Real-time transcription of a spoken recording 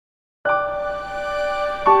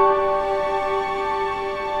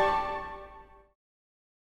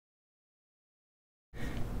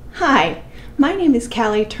Hi, my name is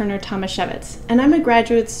Callie Turner-Tomaszewicz, and I'm a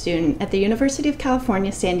graduate student at the University of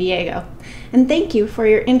California, San Diego. And thank you for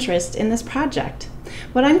your interest in this project.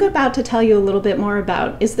 What I'm about to tell you a little bit more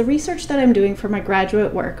about is the research that I'm doing for my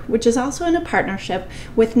graduate work, which is also in a partnership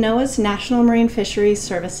with NOAA's National Marine Fisheries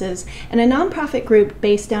Services and a nonprofit group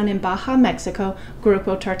based down in Baja, Mexico,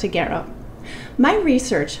 Grupo Tortuguero. My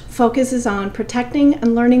research focuses on protecting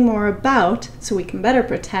and learning more about, so we can better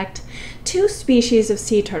protect, two species of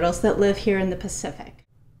sea turtles that live here in the Pacific.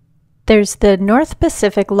 There's the North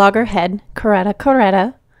Pacific loggerhead, Caretta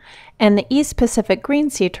caretta, and the East Pacific green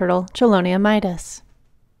sea turtle, Chelonia mitis.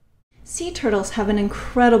 Sea turtles have an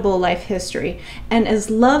incredible life history, and as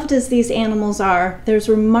loved as these animals are, there's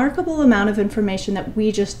a remarkable amount of information that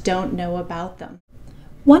we just don't know about them.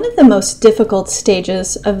 One of the most difficult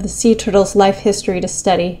stages of the sea turtle's life history to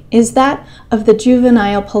study is that of the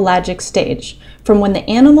juvenile pelagic stage, from when the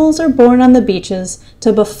animals are born on the beaches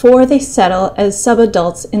to before they settle as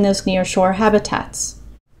subadults in those nearshore habitats.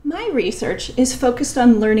 My research is focused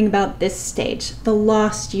on learning about this stage, the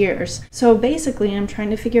lost years. So basically I'm trying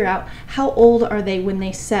to figure out how old are they when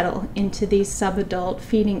they settle into these subadult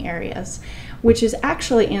feeding areas, which is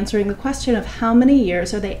actually answering the question of how many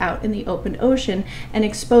years are they out in the open ocean and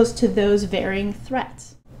exposed to those varying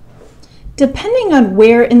threats. Depending on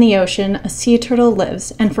where in the ocean a sea turtle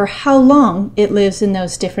lives and for how long it lives in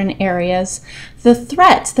those different areas, the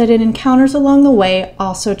threats that it encounters along the way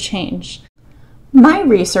also change. My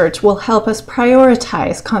research will help us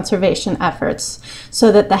prioritize conservation efforts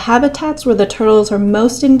so that the habitats where the turtles are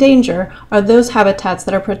most in danger are those habitats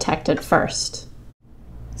that are protected first.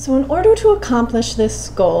 So in order to accomplish this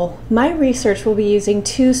goal, my research will be using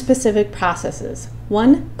two specific processes,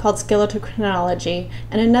 one called skeletochronology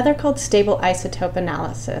and another called stable isotope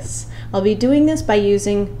analysis. I'll be doing this by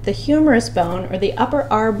using the humerus bone, or the upper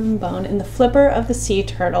arm bone, in the flipper of the sea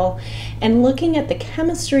turtle and looking at the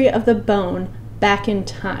chemistry of the bone back in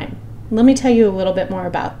time. Let me tell you a little bit more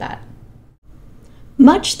about that.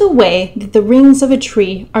 Much the way that the rings of a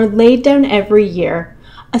tree are laid down every year,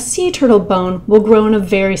 a sea turtle bone will grow in a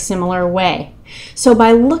very similar way. So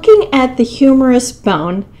by looking at the humerus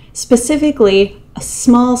bone, specifically a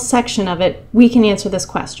small section of it, we can answer this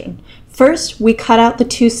question. First, we cut out the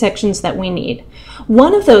two sections that we need.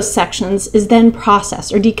 One of those sections is then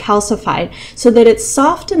processed or decalcified so that it's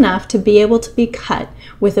soft enough to be able to be cut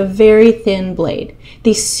with a very thin blade.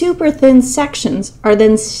 These super thin sections are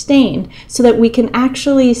then stained so that we can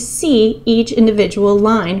actually see each individual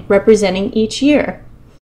line representing each year.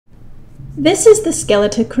 This is the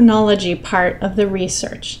skeletochronology part of the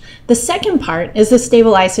research. The second part is the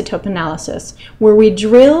stable isotope analysis, where we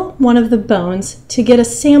drill one of the bones to get a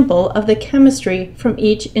sample of the chemistry from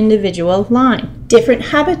each individual line. Different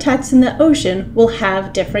habitats in the ocean will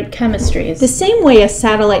have different chemistries. The same way a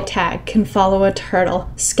satellite tag can follow a turtle,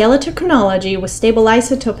 skeletochronology with stable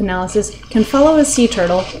isotope analysis can follow a sea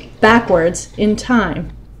turtle backwards in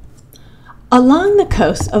time. Along the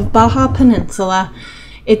coast of Baja Peninsula,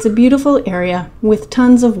 it's a beautiful area with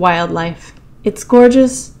tons of wildlife. It's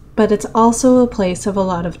gorgeous, but it's also a place of a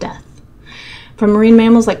lot of death. From marine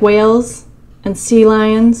mammals like whales and sea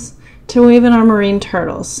lions to even our marine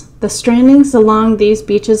turtles. The strandings along these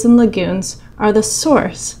beaches and lagoons are the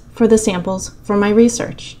source for the samples for my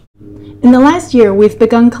research. In the last year, we've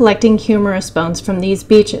begun collecting humerus bones from these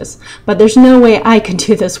beaches, but there's no way I could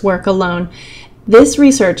do this work alone. This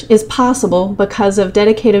research is possible because of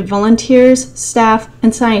dedicated volunteers, staff,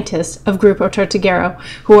 and scientists of Grupo Tortuguero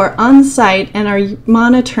who are on site and are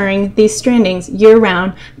monitoring these strandings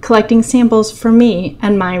year-round, collecting samples for me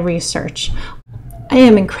and my research. I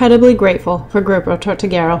am incredibly grateful for Grupo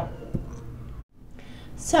Tortuguero.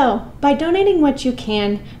 So, by donating what you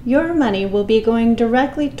can, your money will be going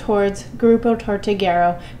directly towards Grupo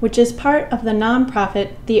Tortuguero, which is part of the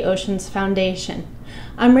nonprofit The Oceans Foundation.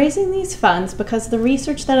 I'm raising these funds because the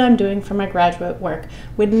research that I'm doing for my graduate work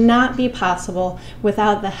would not be possible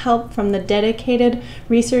without the help from the dedicated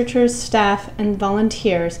researchers, staff, and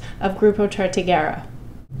volunteers of Grupo Tortuguero.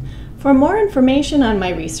 For more information on my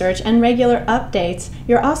research and regular updates,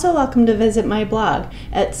 you're also welcome to visit my blog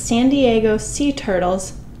at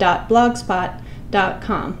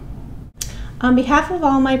sandiegoseaturtles.blogspot.com. On behalf of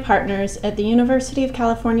all my partners at the University of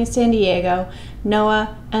California, San Diego,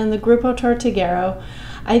 NOAA, and the Grupo Tortuguero,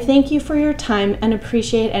 I thank you for your time and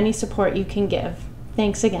appreciate any support you can give.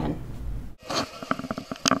 Thanks again.